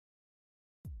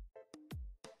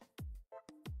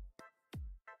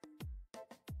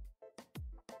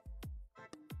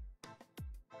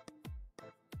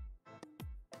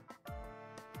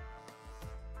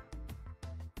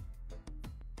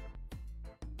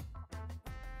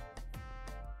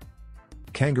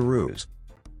Kangaroos.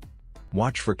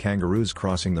 Watch for kangaroos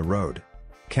crossing the road.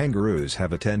 Kangaroos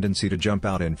have a tendency to jump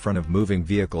out in front of moving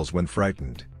vehicles when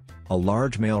frightened. A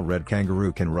large male red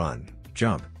kangaroo can run,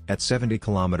 jump, at 70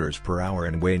 km per hour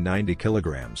and weigh 90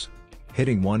 kilograms.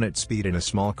 Hitting one at speed in a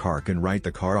small car can write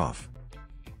the car off.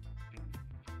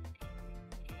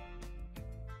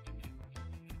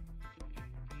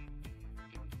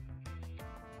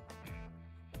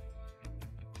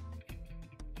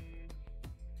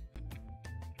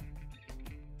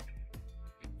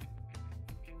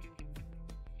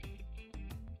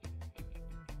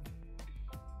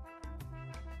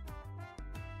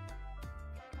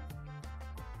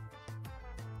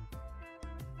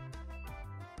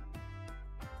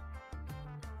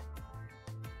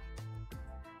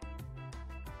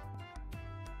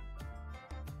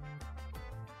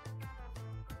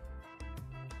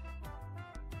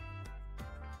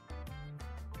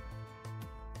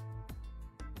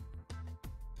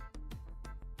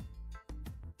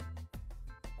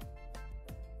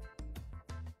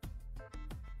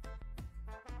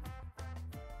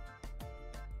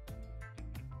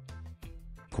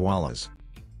 Koalas.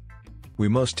 We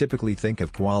most typically think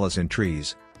of koalas in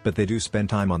trees, but they do spend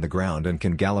time on the ground and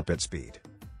can gallop at speed.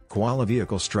 Koala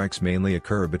vehicle strikes mainly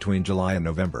occur between July and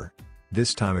November.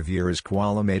 This time of year is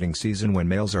koala mating season, when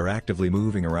males are actively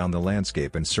moving around the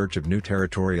landscape in search of new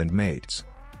territory and mates.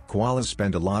 Koalas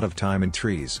spend a lot of time in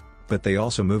trees, but they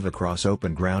also move across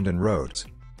open ground and roads.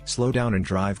 Slow down and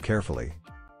drive carefully.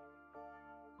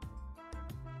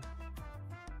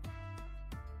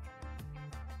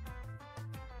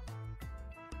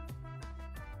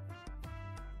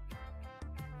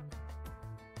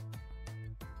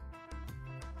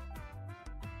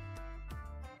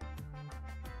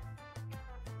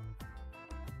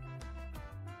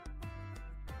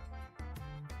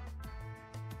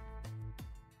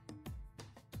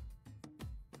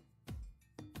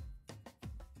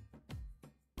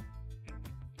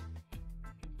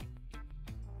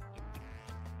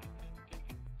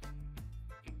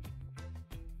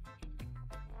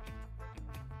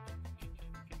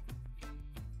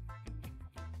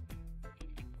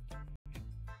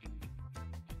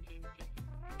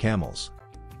 Camels.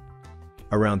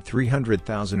 Around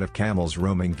 300,000 of camels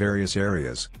roaming various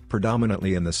areas,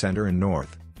 predominantly in the center and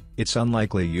north. It's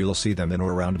unlikely you'll see them in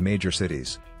or around major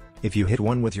cities. If you hit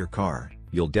one with your car,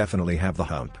 you'll definitely have the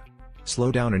hump.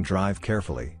 Slow down and drive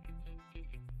carefully.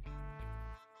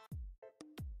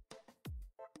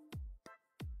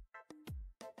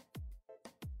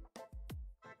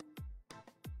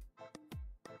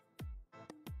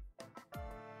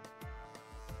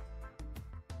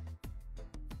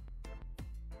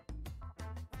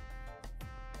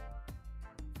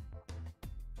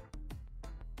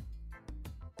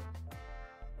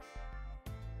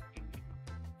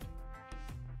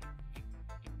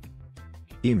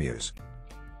 Emus.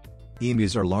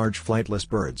 Emus are large flightless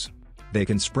birds. They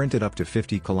can sprint at up to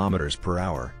 50 km per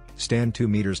hour, stand 2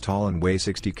 meters tall and weigh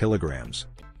 60 kilograms.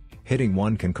 Hitting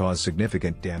one can cause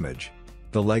significant damage.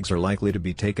 The legs are likely to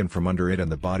be taken from under it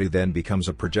and the body then becomes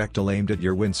a projectile aimed at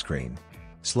your windscreen.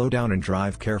 Slow down and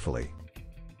drive carefully.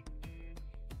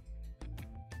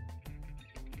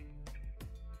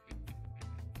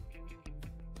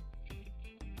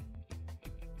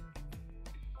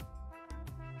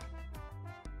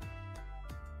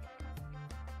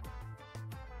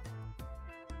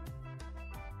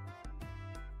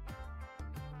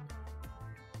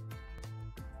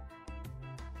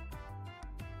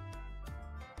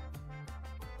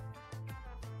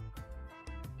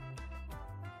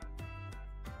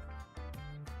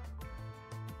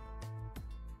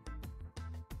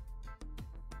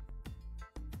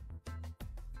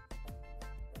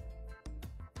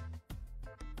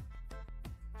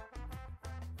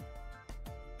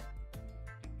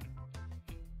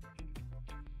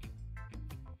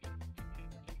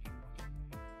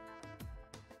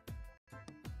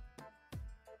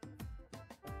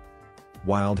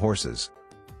 Wild horses.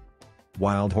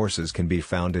 Wild horses can be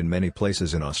found in many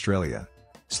places in Australia.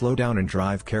 Slow down and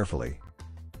drive carefully.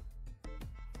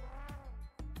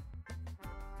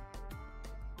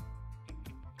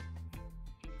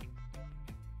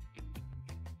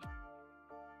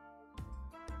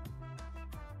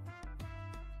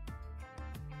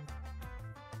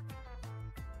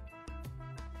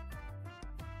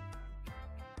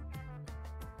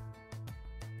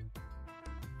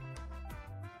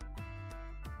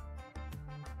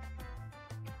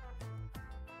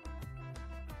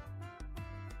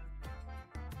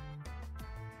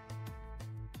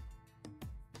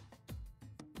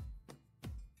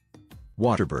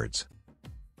 Waterbirds.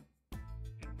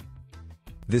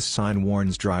 This sign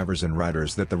warns drivers and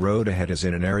riders that the road ahead is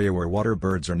in an area where water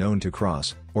birds are known to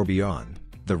cross, or be on,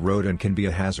 the road and can be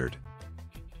a hazard.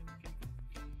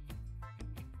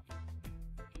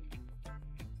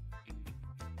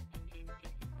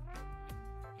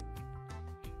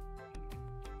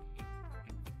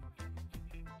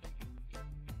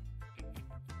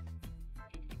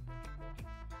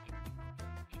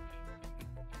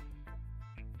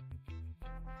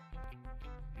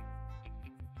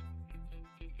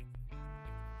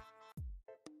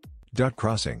 Duck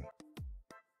crossing.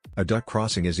 A duck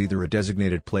crossing is either a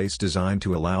designated place designed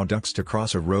to allow ducks to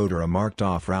cross a road or a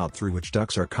marked-off route through which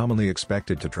ducks are commonly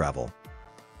expected to travel.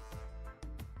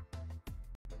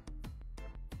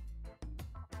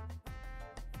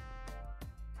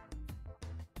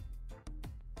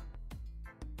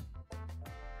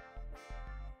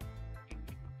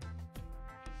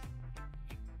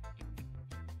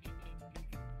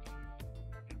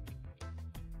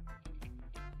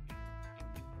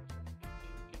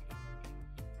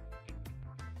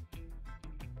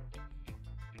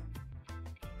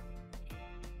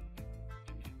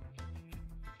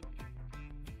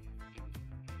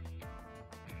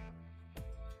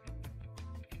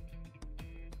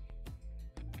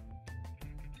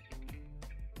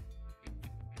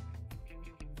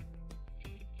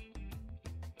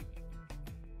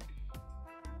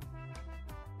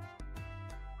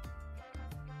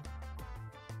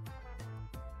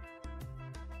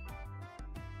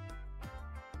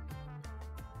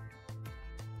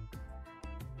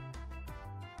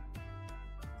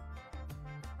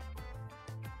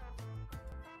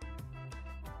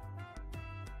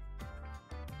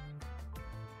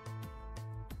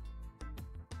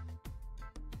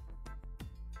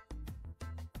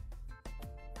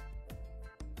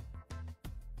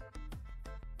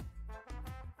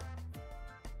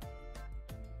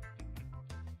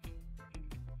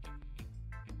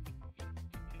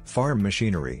 Farm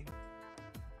machinery.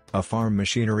 A farm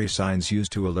machinery sign's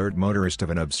used to alert motorists of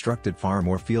an obstructed farm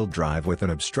or field drive with an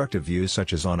obstructive view,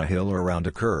 such as on a hill or around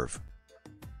a curve.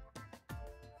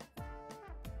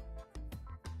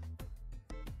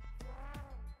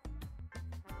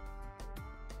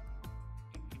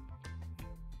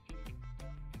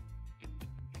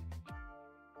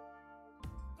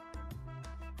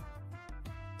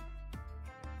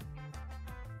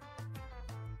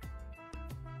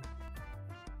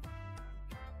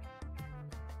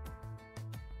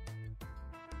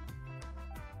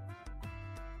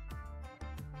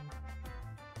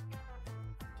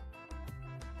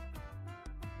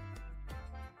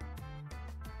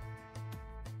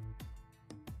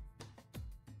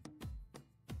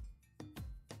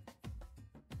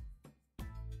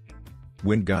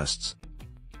 Wind gusts.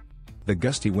 The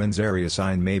gusty winds area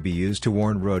sign may be used to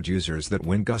warn road users that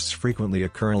wind gusts frequently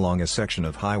occur along a section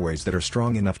of highways that are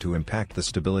strong enough to impact the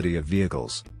stability of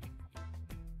vehicles.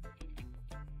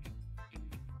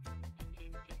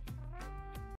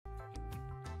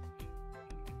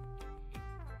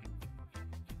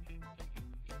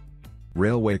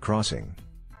 Railway crossing.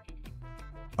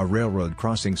 A railroad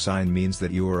crossing sign means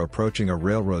that you are approaching a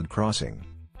railroad crossing.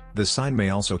 The sign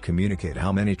may also communicate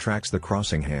how many tracks the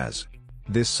crossing has.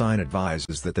 This sign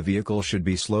advises that the vehicle should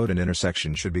be slowed and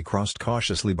intersection should be crossed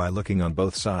cautiously by looking on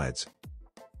both sides.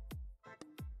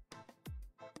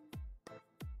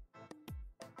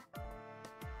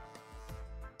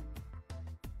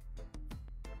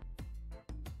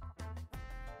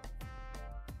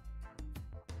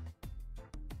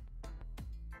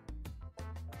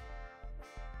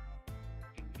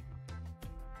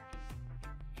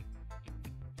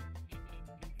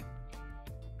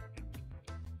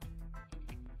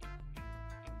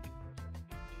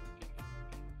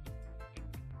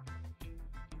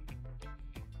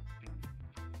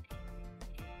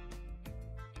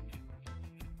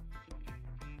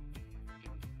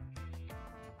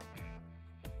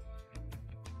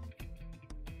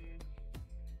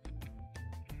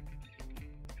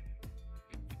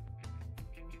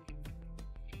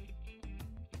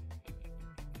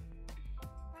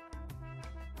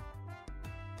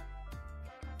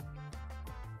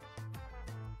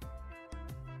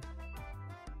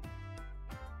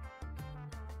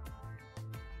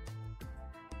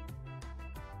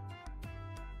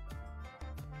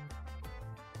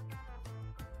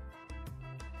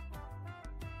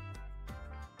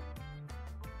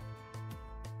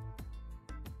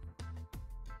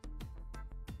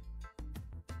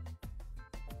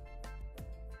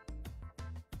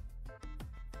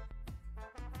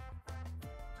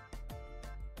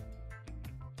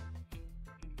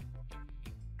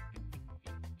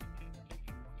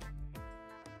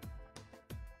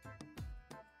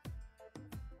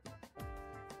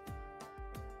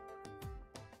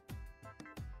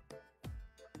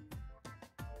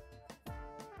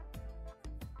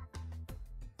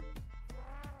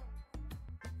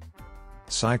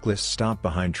 Cyclists stop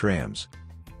behind trams.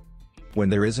 When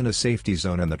there isn't a safety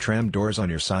zone and the tram doors on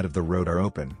your side of the road are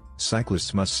open,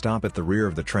 cyclists must stop at the rear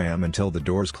of the tram until the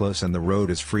doors close and the road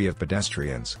is free of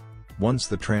pedestrians. Once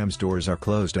the tram's doors are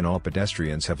closed and all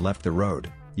pedestrians have left the road,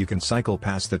 you can cycle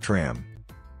past the tram.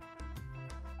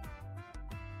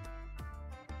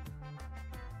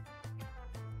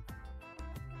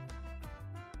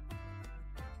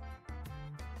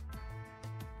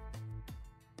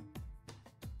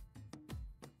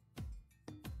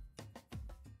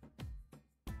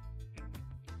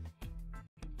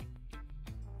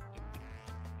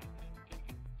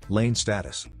 Lane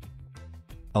status.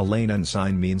 A lane end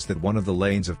sign means that one of the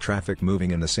lanes of traffic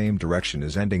moving in the same direction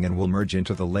is ending and will merge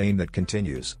into the lane that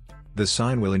continues. The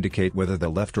sign will indicate whether the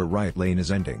left or right lane is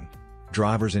ending.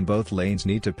 Drivers in both lanes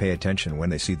need to pay attention when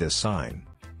they see this sign.